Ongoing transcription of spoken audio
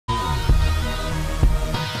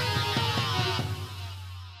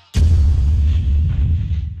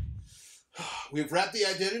we've wrapped the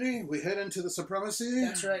identity. We head into the supremacy.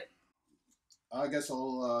 That's right. I guess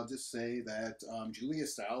I'll just say that Julia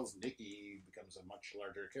Stiles, Nikki, becomes a much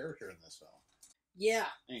larger character in this film. Yeah.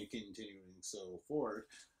 And continuing so forward.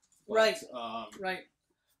 But, Right. Right.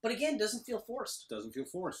 But again, doesn't feel forced. Doesn't feel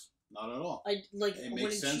forced. Not at all. It makes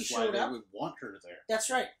when sense she why showed they up. would want her there. That's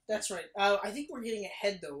right. That's right. I think we're getting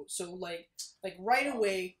ahead though. So like right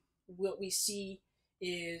away, what we see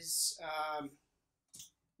is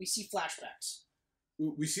we see flashbacks.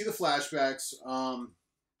 We see the flashbacks.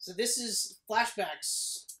 So this is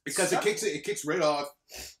flashbacks because it kicks right off.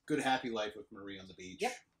 Good happy life with Marie on the beach.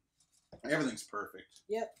 Yep. Everything's perfect.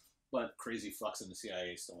 Yep. But crazy fucks in the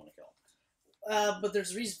CIA still want to kill him. But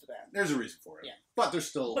there's a reason for that. There's a reason for it. Yeah. But there's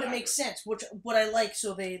still. But it makes sense. What I like.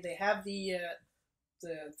 So they have the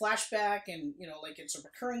flashback, and like it's a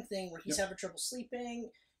recurring thing where he's having trouble sleeping.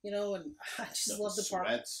 And I just love the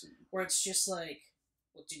part where it's just like,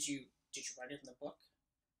 well, did you write it in the book?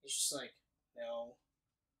 He's just like, no.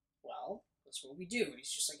 Well, that's what we do. And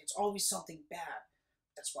he's just like, it's always something bad.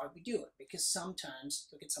 That's why we do it, because sometimes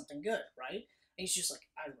you'll get something good, right? And he's just like,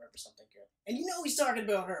 I remember something good. And he's talking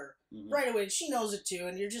about her right away. And she knows it too.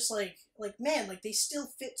 And you're just like, man, like they still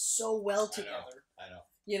fit so well together. I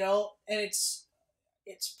know. And it's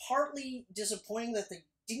partly disappointing that they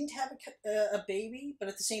didn't have a baby, but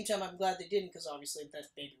at the same time, I'm glad they didn't, because obviously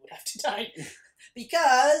that baby would have to die.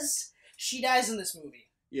 Because she dies in this movie.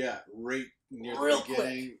 Yeah, right near Real the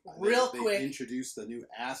beginning. quick. They introduced the new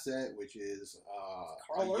asset, which is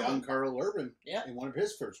young Carl Urban. Yeah. In one of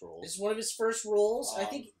his first roles. This is one of his first roles. I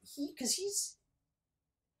think he's...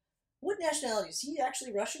 What nationality? Is he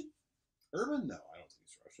actually Russian? Urban? No, I don't think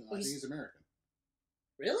he's Russian. I think he's American.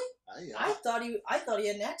 Really? Yeah. I thought he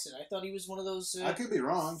had an accent. I thought he was one of those... I could be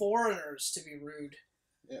wrong. Foreigners, to be rude.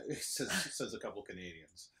 Yeah, it says a couple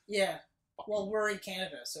Canadians. Yeah. Well, we're in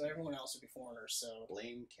Canada, so everyone else would be foreigners, so...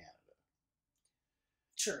 Blame Canada.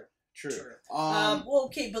 True. Well,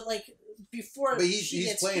 okay, but before but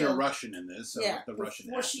he's playing killed, a Russian in this, so the Russian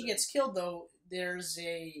before she gets killed, though, there's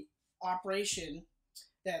a operation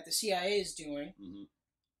that the CIA is doing,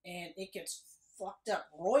 and it gets fucked up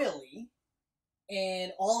royally,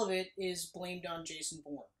 and all of it is blamed on Jason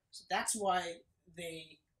Bourne. So that's why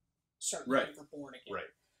they start looking for Bourne again.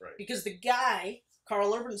 Right. Because the guy...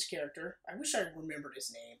 Carl Urban's character, I wish I remembered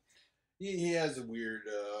his name. He has a weird,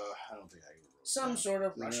 I don't think I remember. Some sort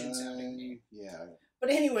of Russian-sounding name. Yeah.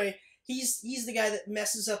 But anyway, he's the guy that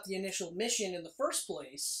messes up the initial mission in the first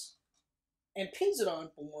place and pins it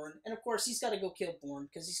on Bourne. And of course, he's got to go kill Bourne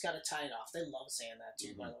because he's got to tie it off. They love saying that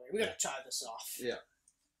too, by the way. We got to tie this off. Yeah.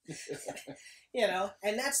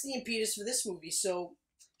 And that's the impetus for this movie. So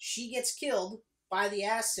she gets killed by the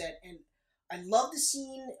asset, and I love the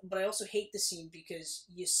scene, but I also hate the scene because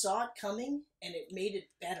you saw it coming and it made it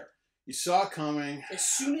better. You saw it coming. As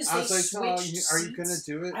soon as they switched seats, are you going to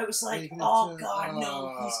do it? I was like, oh, God,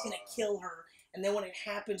 no, he's going to kill her. And then when it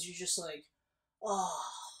happens, you're just like, oh.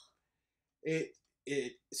 It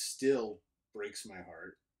still breaks my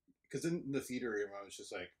heart. Because in the theater, I was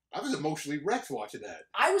just like, I was emotionally wrecked watching that.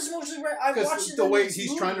 I was emotionally wrecked. I watched it the way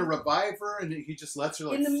he's trying to revive her, and he just lets her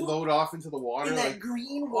float off into the water, in that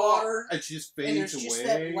green water, and she just fades away. And there's just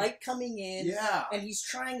that light coming in. Yeah, and he's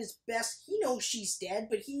trying his best. He knows she's dead,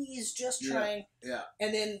 but he's just trying. Yeah.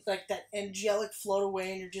 And then that angelic float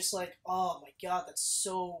away, and you're just like, oh my God, that's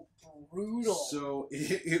so brutal. So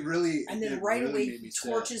it really. And then right away he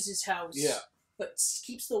torches his house. Yeah. But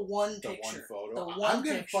keeps the one picture. The one photo. I'm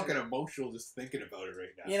getting fucking emotional just thinking about it right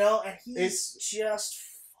now. And he's just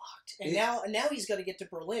fucked. And now he's got to get to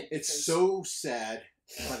Berlin. It's so sad,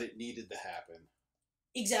 but it needed to happen.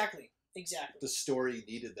 Exactly. The story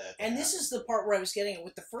needed that. And this is the part where I was getting it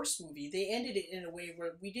with the first movie. They ended it in a way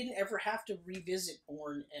where we didn't ever have to revisit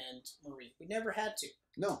Bourne and Marie. We never had to.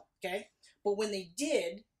 No. Okay? But when they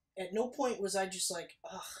did, at no point was I just like,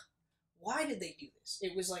 ugh. Why did they do this?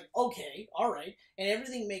 It was like, okay, all right, and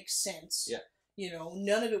everything makes sense. Yeah.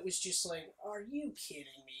 None of it was just like, are you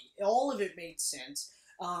kidding me? All of it made sense.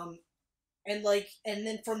 And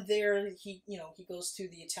then from there, he goes to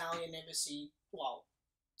the Italian embassy,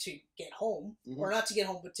 to get home, or not to get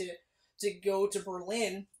home, but to go to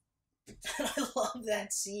Berlin. I love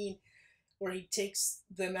that scene where he takes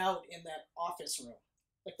them out in that office room.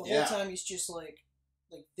 Like the whole time he's just like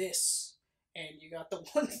this, and you got the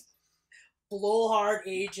one blowhard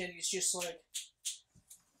agent. He's just like,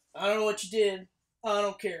 I don't know what you did. I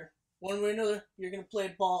don't care. One way or another, you're gonna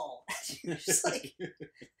play ball. Just like,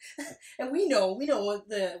 and we know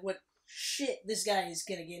what shit this guy is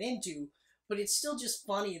gonna get into, but it's still just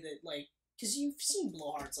funny that because you've seen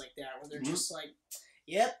blowhards like that where they're just like,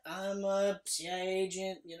 yep, I'm a CIA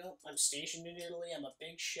agent, you know, I'm stationed in Italy, I'm a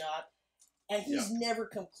big shot. And he's never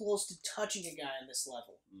come close to touching a guy on this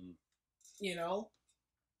level. Mm. You know?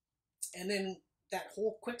 And then that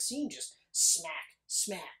whole quick scene just smack,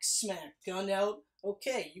 smack, smack, gun out.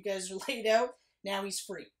 Okay, you guys are laid out. Now he's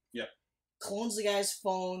free. Yep. Clones the guy's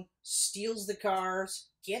phone, steals the cars,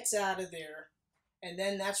 gets out of there, and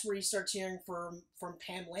then that's where he starts hearing from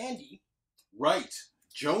Pam Landy. Right.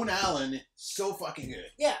 Joan Allen, so fucking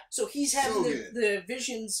good. Yeah, so he's having the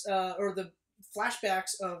visions, or the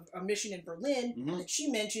flashbacks of a mission in Berlin that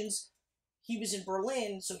she mentions. He was in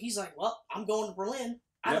Berlin, so he's like, well, I'm going to Berlin.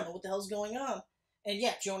 I don't know what the hell's going on. And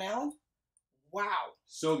yeah, Joan Allen, wow.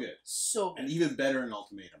 So good. So good. And even better in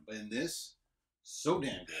Ultimatum. But in this, so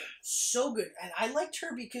damn good. So good. And I liked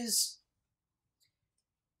her because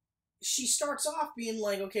she starts off being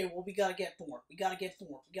like, okay, well, we gotta get Bourne. We gotta get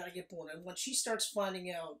Bourne. We gotta get Bourne. And when she starts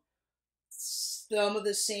finding out some of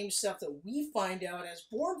the same stuff that we find out as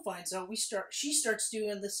Bourne finds out, she starts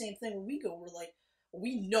doing the same thing where we go, we're like, well,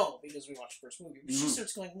 we know because we watched the first movie, but she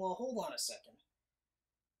starts going, well, hold on a second.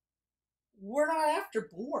 We're not after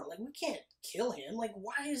Bourne. Like, we can't kill him. Like,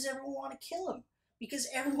 why does everyone want to kill him? Because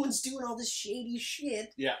everyone's doing all this shady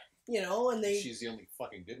shit. Yeah. You know, and she's the only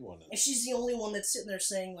fucking good one. And she's the only one that's sitting there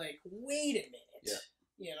saying, like, wait a minute. Yeah.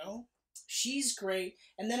 You know? She's great.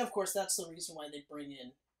 And then, of course, that's the reason why they bring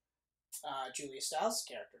in Julia Stiles'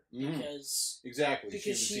 character. Because... Exactly.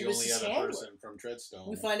 Because she was the only other person from Treadstone.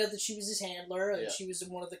 We find out that she was his handler, and she was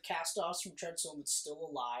one of the cast-offs from Treadstone that's still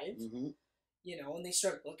alive. Mm-hmm. You know, and they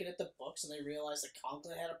start looking at the books, and they realize that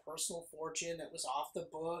Conklin had a personal fortune that was off the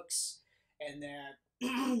books, and that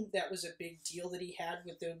that was a big deal that he had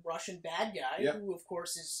with the Russian bad guy, who, of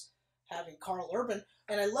course, is having Karl Urban.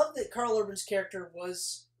 And I love that Karl Urban's character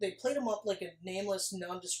was... They played him up like a nameless,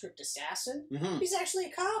 nondescript assassin. Mm-hmm. He's actually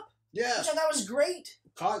a cop. Yeah. Which I thought was great.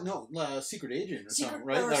 Secret agent or something,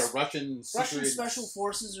 right? Russian Special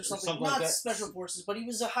Forces or something. Not like Special Forces, but he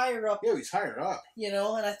was a higher up. Yeah, he's higher up. You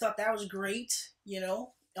know, and I thought that was great, you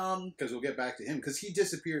know. Because we'll get back to him. Because he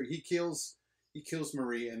disappeared. He kills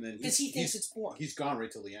Marie, and then because he thinks it's Bourne. He's gone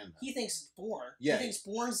right till the end. He thinks it's Bourne. Yeah. He thinks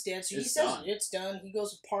Bourne's dead, so he says it's done. He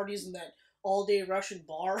goes to parties in that all-day Russian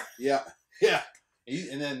bar. Yeah. Yeah. He's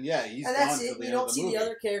gone. And that's it. You don't see the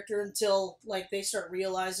other character until like they start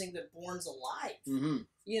realizing that Bourne's alive. Mm-hmm.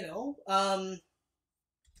 You know,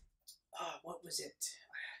 what was it?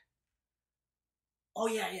 Oh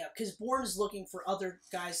yeah, because Bourne is looking for other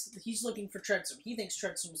guys. He's looking for Treadstone. He thinks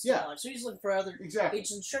Treadstone's still alive, so he's looking for other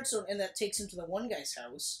agents of Treadstone, and that takes him to the one guy's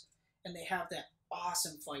house, and they have that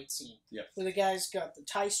awesome fight scene where the guy's got the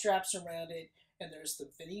tie straps around it, and there's the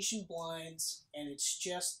Venetian blinds, and it's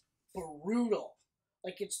just brutal.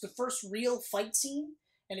 Like, it's the first real fight scene,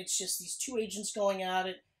 and it's just these two agents going at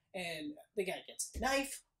it, and the guy gets a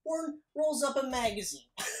knife, Bourne rolls up a magazine.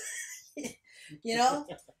 You know?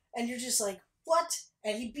 And you're just like, what?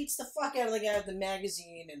 And he beats the fuck out of the guy with the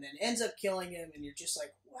magazine, and then ends up killing him, and you're just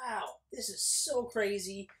like, wow, this is so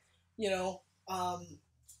crazy. You know?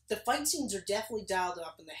 The fight scenes are definitely dialed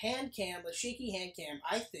up, and the hand cam, the shaky hand cam,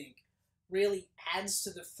 I think, really adds to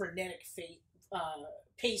the frenetic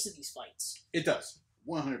pace of these fights. It does.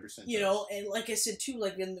 100%. You know, and like I said too,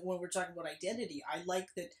 like when we're talking about identity, I like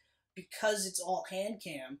that because it's all hand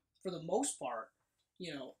cam for the most part.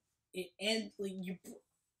 You know, like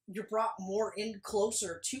you're brought more in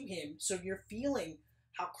closer to him, so you're feeling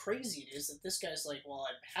how crazy it is that this guy's like, well,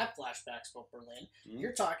 I have flashbacks about Berlin. Mm-hmm.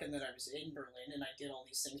 You're talking that I was in Berlin and I did all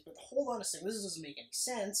these things, but hold on a second, this doesn't make any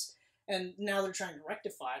sense. And now they're trying to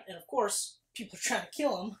rectify it, and of course, people are trying to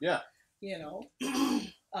kill him. Yeah. You know.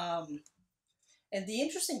 And the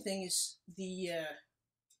interesting thing is the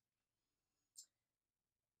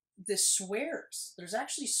swears. There's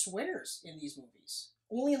actually swears in these movies.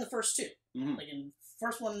 Only in the first two. Mm-hmm. Like in the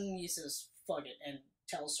first one, he says, fuck it, and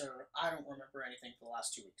tells her, I don't remember anything for the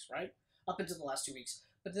last 2 weeks, right? Up until the last 2 weeks.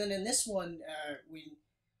 But then in this one, when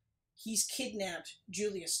he's kidnapped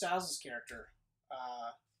Julia Stiles' character,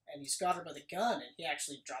 and he's got her by the gun, and he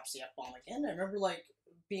actually drops the F-bomb again. I remember, like,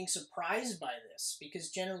 being surprised by this, because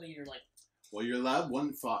generally you're like, well, you're allowed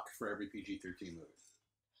one fuck for every PG-13 movie.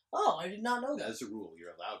 Oh, I did not know that. That's a rule. You're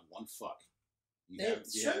allowed one fuck. They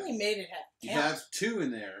certainly made it happen. You have two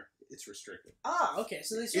in there, it's restricted. Ah, okay.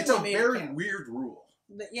 So they it's a very weird rule.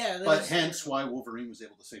 But hence why Wolverine was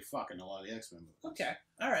able to say fuck in a lot of the X-Men movies. Okay.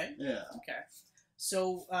 All right. Yeah. Okay.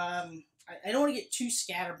 So, I don't want to get too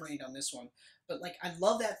scatterbrained on this one, but, like, I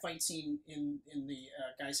love that fight scene in the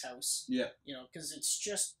guy's house. Yeah. You know, because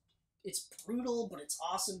it's brutal, but it's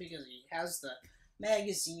awesome because he has the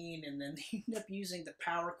magazine, and then they end up using the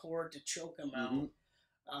power cord to choke him out.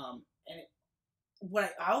 Mm-hmm. And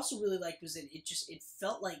what I also really liked was that it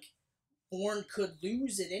felt like Bourne could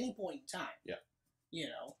lose at any point in time. Yeah. You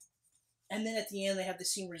know? And then at the end, they have the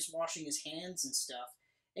scene where he's washing his hands and stuff.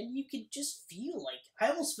 And you could just feel like... I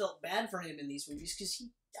almost felt bad for him in these movies because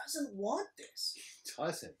he doesn't want this. He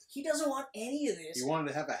doesn't. He doesn't want any of this. He wanted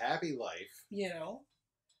to have a happy life. You know?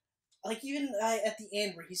 Like, even at the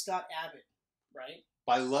end where he's got Abbott, right?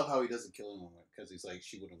 But I love how he doesn't kill anyone because he's like,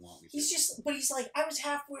 she wouldn't want me to. But he's like, I was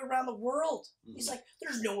halfway around the world. Mm-hmm. He's like,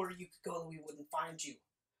 there's nowhere you could go that we wouldn't find you.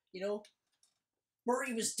 You know?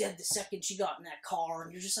 Murray was dead the second she got in that car,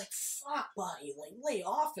 and you're just like, fuck, buddy, like, lay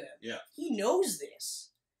off him. Yeah. He knows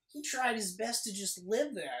this. He tried his best to just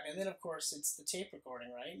live that. And then, of course, it's the tape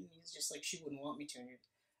recording, right? And he's just like, she wouldn't want me to.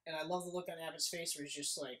 And I love the look on Abbott's face where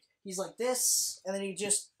he's like this, and then he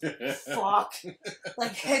just, fuck,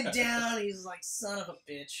 like, head down. He's like, son of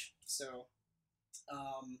a bitch. So,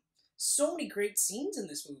 so many great scenes in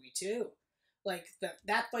this movie, too. Like,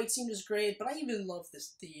 that fight scene was great, but I even love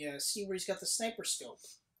the scene where he's got the sniper scope.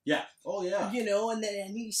 Yeah. Oh, yeah. You know, and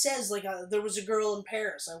he says, like, there was a girl in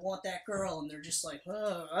Paris. I want that girl. And they're just like,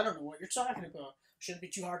 I don't know what you're talking about. Shouldn't be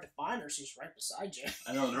too hard to find her. She's right beside you.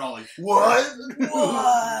 I know. They're all like, what?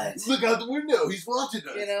 What? Look out the window. He's watching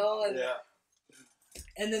us. You know? And, yeah.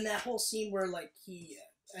 And then that whole scene where, like, he,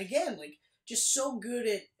 again, like, just so good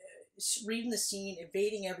at reading the scene,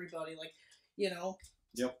 evading everybody. Like, you know.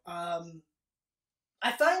 Yep.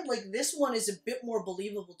 I find, like, this one is a bit more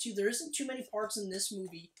believable, too. There isn't too many parts in this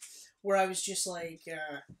movie where I was just like,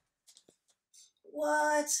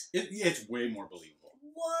 what? It's way more believable.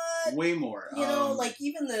 What? Way more. You know, like,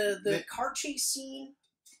 even the car chase scene.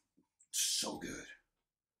 So good.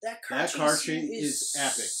 That car chase is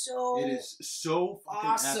epic. It is so fucking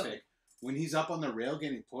awesome. Epic. When he's up on the rail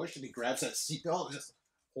getting pushed and he grabs that seatbelt and just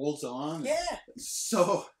holds on. Yeah.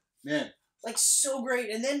 So, man. Like, so great.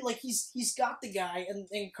 And then, like, he's got the guy,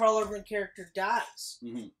 and Carl Urban character dies.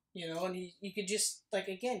 Mm-hmm. You know, and you could just, like,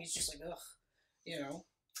 again, he's just like, ugh. You know?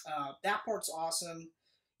 That part's awesome.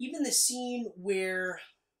 Even the scene where...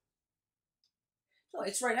 No,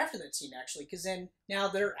 it's right after that scene, actually, because then now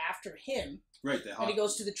they're after him. Right. And he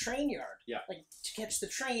goes to the train yard. Yeah. Like, to catch the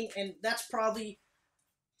train, and that's probably,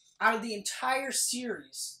 out of the entire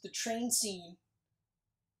series, the train scene...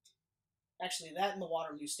 Actually, that and the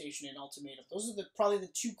Waterloo Station in Ultimatum. Those are probably the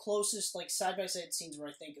two closest, like, side-by-side scenes where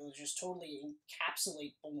I think it'll just totally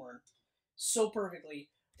encapsulate Bourne so perfectly.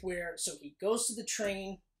 So he goes to the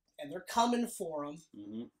train, and they're coming for him.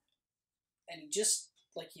 Mm-hmm. And he just,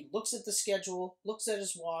 like, he looks at the schedule, looks at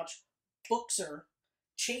his watch, books her,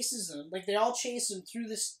 chases them. Like, they all chase him through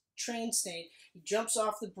this train station. He jumps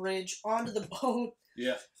off the bridge, onto the boat.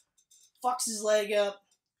 Yeah. Fucks his leg up,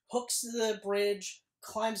 hooks to the bridge,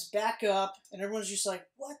 climbs back up, and everyone's just like,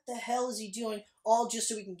 what the hell is he doing? All just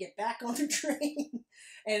so we can get back on the train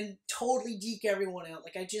and totally deke everyone out.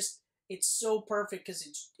 Like, it's so perfect because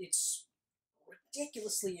it's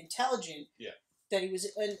ridiculously intelligent. Yeah. That he was,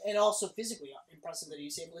 and also physically impressive that he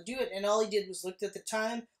was able to do it. And all he did was looked at the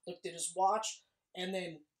time, looked at his watch, and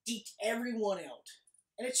then deked everyone out.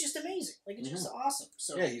 And it's just amazing. Like, it's just awesome.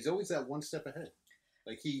 So yeah, he's always that one step ahead.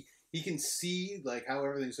 Like, he can see, like, how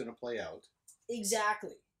everything's going to play out.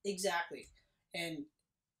 Exactly. And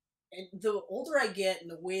the older I get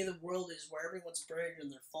and the way the world is where everyone's buried in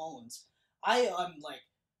their phones, I'm like,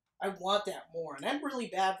 I want that more. And I'm really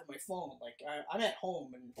bad for my phone. Like, I'm at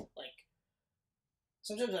home and, like,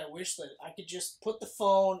 sometimes I wish that I could just put the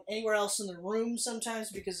phone anywhere else in the room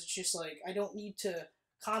sometimes because it's just like, I don't need to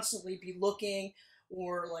constantly be looking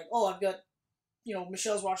or like, oh, I've got, you know,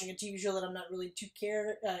 Michelle's watching a TV show that I'm not really too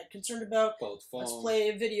concerned about. Both phones. Let's play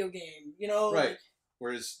a video game, you know? Right. Like,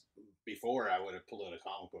 whereas before, I would have pulled out a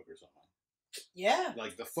comic book or something. Yeah.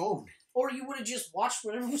 Like the phone. Or you would have just watched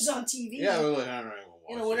whatever was on TV. Yeah, well, like, all right, we'll watch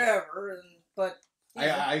you know, whatever. But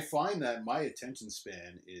I find that my attention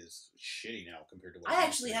span is shitty now compared to what I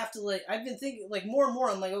actually have to, like, I've been thinking, like, more and more,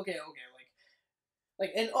 I'm like, okay,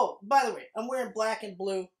 like, and, oh, by the way, I'm wearing black and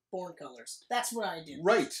blue Bourne colors. That's what I did.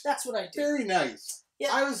 Right. That's what I did. Very nice. Yeah.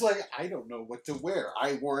 I was like, I don't know what to wear.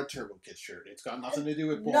 I wore a Turbo Kid shirt. It's got nothing to do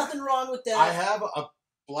with Bourne. Nothing wrong with that. I have a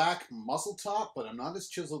black muscle top, but I'm not as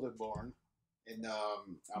chiseled as Bourne. And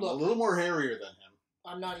I'm a little more hairier than him.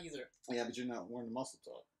 I'm not either. Yeah, but you're not wearing a muscle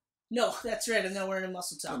top. No, that's right. I'm not wearing a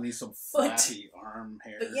muscle top. I need some flappy arm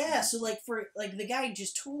hair. But yeah, so like the guy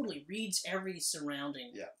just totally reads every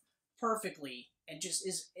surrounding perfectly and just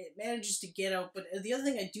it manages to get out. But the other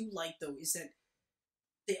thing I do like though is that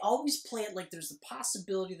they always play it like there's the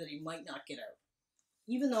possibility that he might not get out.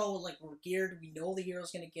 Even though like we're geared, we know the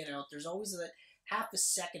hero's gonna get out, there's always that half a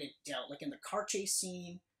second it doubt. Like in the car chase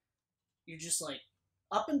scene, you're just like,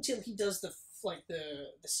 up until he does the like the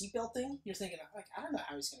seatbelt thing, you're thinking like, I don't know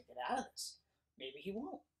how he's gonna get out of this. Maybe he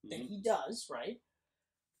won't. Then he does, right?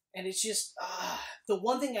 And it's just the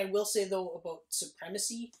one thing I will say though about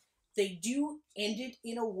Supremacy, they do end it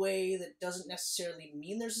in a way that doesn't necessarily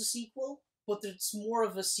mean there's a sequel, but it's more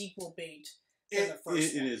of a sequel bait than the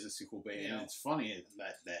first one. It is a sequel bait, and it's funny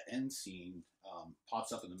that end scene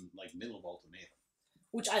pops up in the middle of Ultimatum,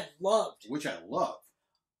 which I loved.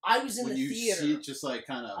 I was in the theater. See it just like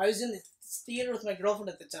kind of. I was in the theater with my girlfriend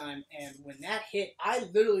at the time, and when that hit, I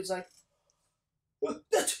literally was like,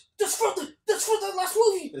 "That's for the last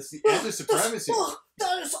movie. That's the end of Supremacy.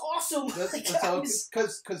 That is awesome."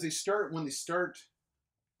 Because they start.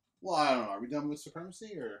 Well, I don't know. Are we done with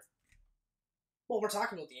Supremacy or? Well, we're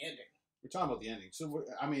talking about the ending. We're talking about the ending. So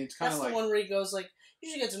it's kind of like that's the one where he goes like,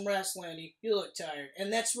 "You should get some rest, Landy. You look tired."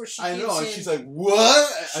 And that's where she. I know. And she's like,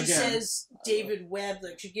 "What?" She says David Webb.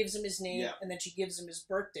 Like she gives him his name, and then she gives him his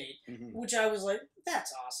birth date, which I was like,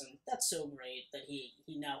 "That's awesome. That's so great that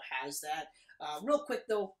he now has that." Real quick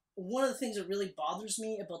though, one of the things that really bothers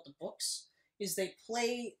me about the books is they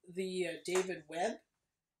play the David Webb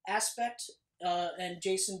aspect and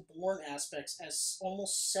Jason Bourne aspects as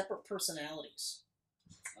almost separate personalities.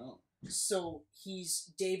 Oh. So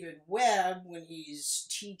he's David Webb when he's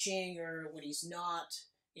teaching or when he's not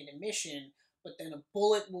in a mission, but then a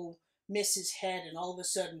bullet will miss his head and all of a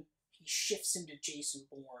sudden he shifts into Jason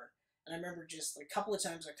Bourne. And I remember just a couple of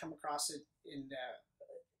times I come across it in...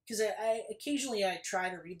 because I occasionally I try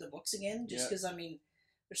to read the books again, just because,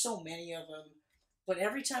 there's so many of them. But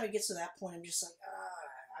every time it gets to that point, I'm just like,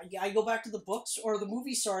 I go back to the books, or the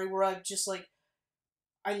movie, where I'm just like,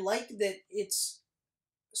 I like that it's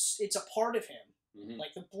a part of him.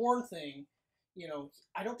 Like the Bourne thing,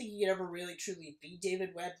 I don't think he could ever really truly be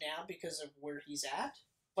David Webb now because of where he's at.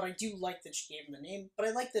 But I do like that she gave him the name. But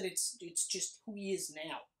I like that it's just who he is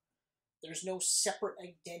now. There's no separate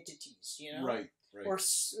identities, Right. Or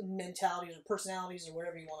mentalities or personalities or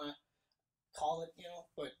whatever you want to call it,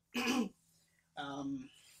 But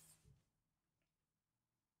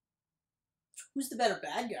who's the better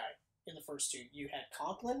bad guy in the first two? You had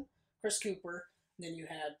Conklin, Chris Cooper, and then you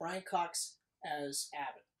had Brian Cox as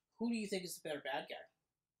Abbott. Who do you think is the better bad guy?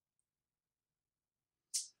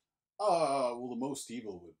 Well, the most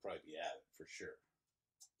evil would probably be Abbott, for sure.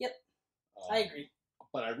 Yep. I agree.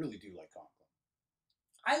 But I really do like Conklin.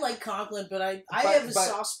 I like Conklin, but I have a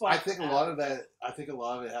soft spot. I think a lot of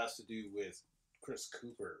it has to do with Chris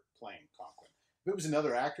Cooper playing Conklin. If it was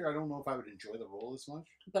another actor, I don't know if I would enjoy the role as much.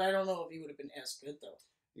 But I don't know if he would have been as good, though.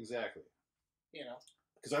 Exactly.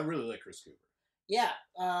 Because I really like Chris Cooper. Yeah.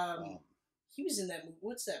 He was in that movie.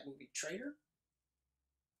 What's that movie? Traitor?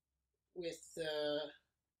 With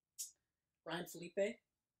Ryan Felipe?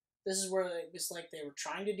 This is where it was like they were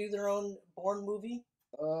trying to do their own Bourne movie.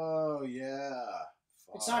 Oh, yeah.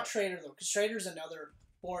 It's not Traitor, though, because Traitor's another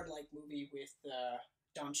Bourne-like movie with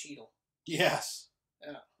Don Cheadle. Yes.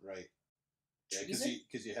 Yeah. Right. Yeah,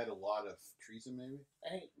 because you had a lot of treason, maybe? I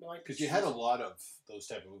think because you had a lot of those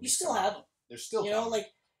type of movies. You still have them. They're still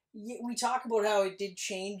we talk about how it did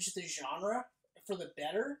change the genre for the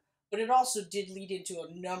better, but it also did lead into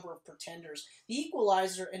a number of pretenders. The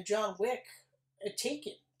Equalizer and John Wick,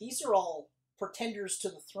 Taken. These are all pretenders to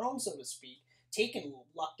the throne, so to speak. Taken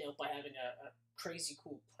lucked out by having a crazy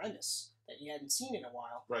cool premise that you hadn't seen in a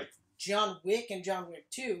while. Right. John Wick and John Wick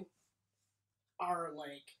 2 are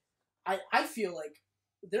like, I feel like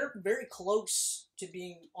they're very close to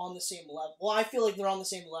being on the same level. Well, I feel like they're on the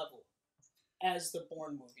same level as the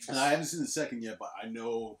Bourne movies. And I haven't seen the second yet, but I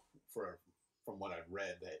know from what I've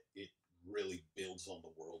read that it really builds on the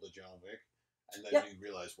world of John Wick. And then you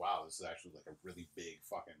realize, wow, this is actually like a really big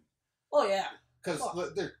fucking... Oh, yeah. Because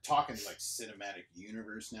they're talking like cinematic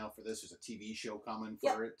universe now for this. There's a TV show coming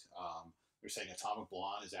for it. They're saying Atomic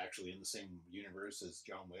Blonde is actually in the same universe as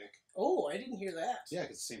John Wick. Oh, I didn't hear that. Yeah,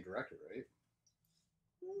 because it's the same director, right?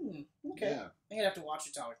 Okay. Yeah. I'm going to have to watch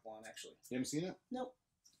Atomic Blonde, actually. You haven't seen it? Nope.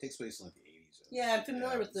 It takes place in like the 80s. Yeah, I'm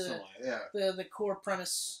familiar with the core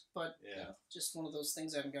premise, but just one of those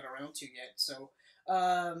things I haven't got around to yet. So,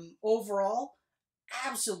 overall,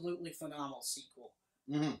 absolutely phenomenal sequel.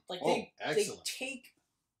 Mm-hmm. Like they take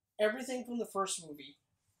everything from the first movie,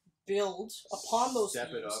 build upon those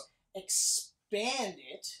themes, expand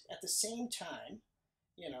it at the same time,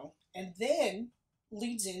 and then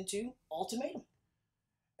leads into Ultimatum.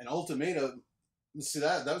 And Ultimatum, see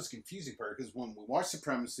that was the confusing part because when we watch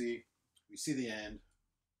Supremacy, we see the end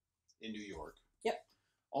in New York. Yep.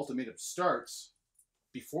 Ultimatum starts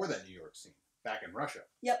before that New York scene, back in Russia.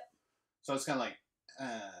 Yep. So it's kind of like,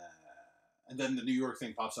 and then the New York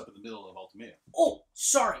thing pops up in the middle of Ultimatum. Oh,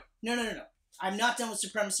 sorry. No. I'm not done with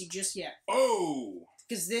Supremacy just yet. Oh!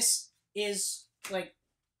 Because this is, like,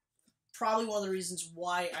 probably one of the reasons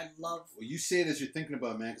why I love... Well, you say it as you're thinking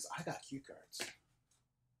about it, man, because I got cue cards.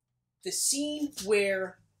 The scene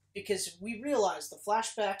where... Because we realize the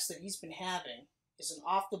flashbacks that he's been having is an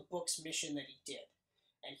off-the-books mission that he did.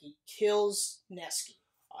 And he kills Nesky.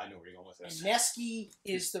 I know where you're going with this. And Nesky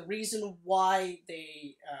is the reason why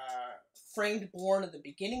they framed Bourne at the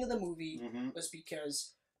beginning of the movie, was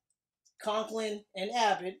because Conklin and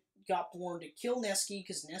Abbott got Bourne to kill Nesky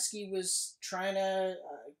because Nesky was trying to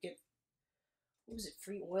get, what was it,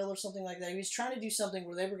 free oil or something like that. He was trying to do something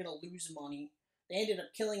where they were going to lose money. They ended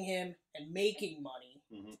up killing him and making money.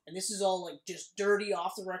 And this is all like just dirty,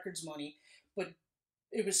 off-the-records money. But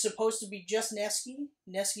it was supposed to be just Nesky.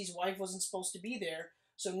 Nesky's wife wasn't supposed to be there.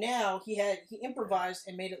 So now he improvised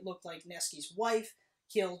and made it look like Nesky's wife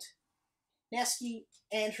killed Nesky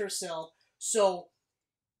and herself. So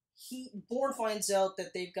Bourne finds out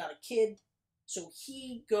that they've got a kid. So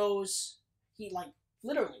he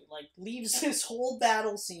literally leaves this whole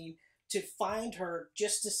battle scene to find her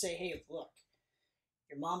just to say, hey, look,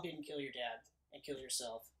 your mom didn't kill your dad and kill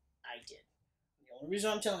yourself. I did. The only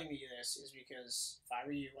reason I'm telling you this is because if I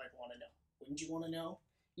were you, I'd want to know. Wouldn't you want to know?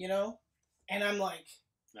 You know? And I'm like...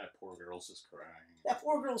 That poor girl's just crying. That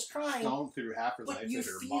poor girl's crying. Gone through half her life that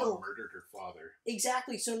her mom murdered her father.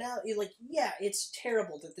 Exactly. So now, yeah, it's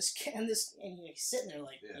terrible that this kid, and he's sitting there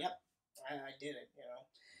like, yep, I did it, you know?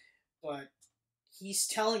 But he's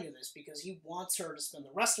telling her this because he wants her to spend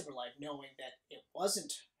the rest of her life knowing that it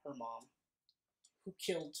wasn't her mom who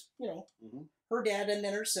killed, her dad and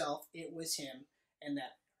then herself. It was him, and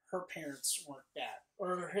that her parents weren't bad,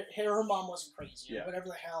 or her mom wasn't crazy, or whatever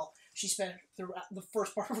the hell she spent the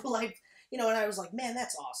first part of her life, and I was like, man,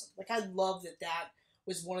 that's awesome. Like, I love that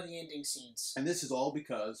was one of the ending scenes. And this is all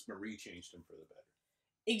because Marie changed him for the better.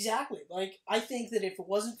 Exactly. Like, I think that if it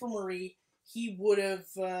wasn't for Marie, he would have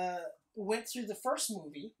went through the first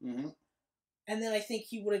movie, and then I think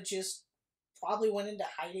he would have just probably went into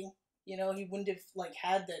hiding. He wouldn't have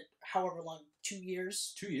had that however long, 2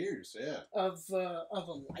 years. 2 years, yeah. Of a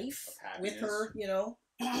life with her,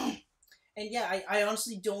 And yeah, I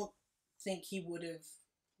honestly don't think he would have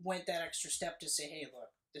went that extra step to say, hey, look,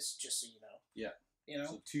 this is just so you know. Yeah.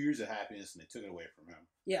 So 2 years of happiness and they took it away from him.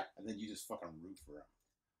 Yeah. And then you just fucking root for him.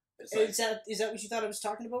 Is that what you thought I was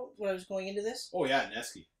talking about when I was going into this? Oh yeah,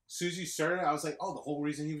 Nesky. As soon as you started, I was like, oh, the whole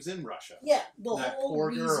reason he was in Russia. Yeah, the whole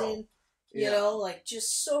reason. Girl.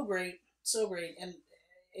 Just so great. So great. And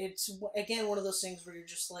it's, again, one of those things where you're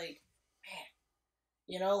just like,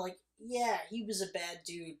 man, yeah, he was a bad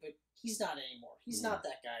dude, but he's not anymore. He's not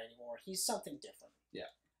that guy anymore. He's something different. Yeah.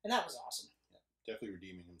 And that was awesome. Yeah. Definitely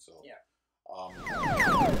redeeming himself. Yeah.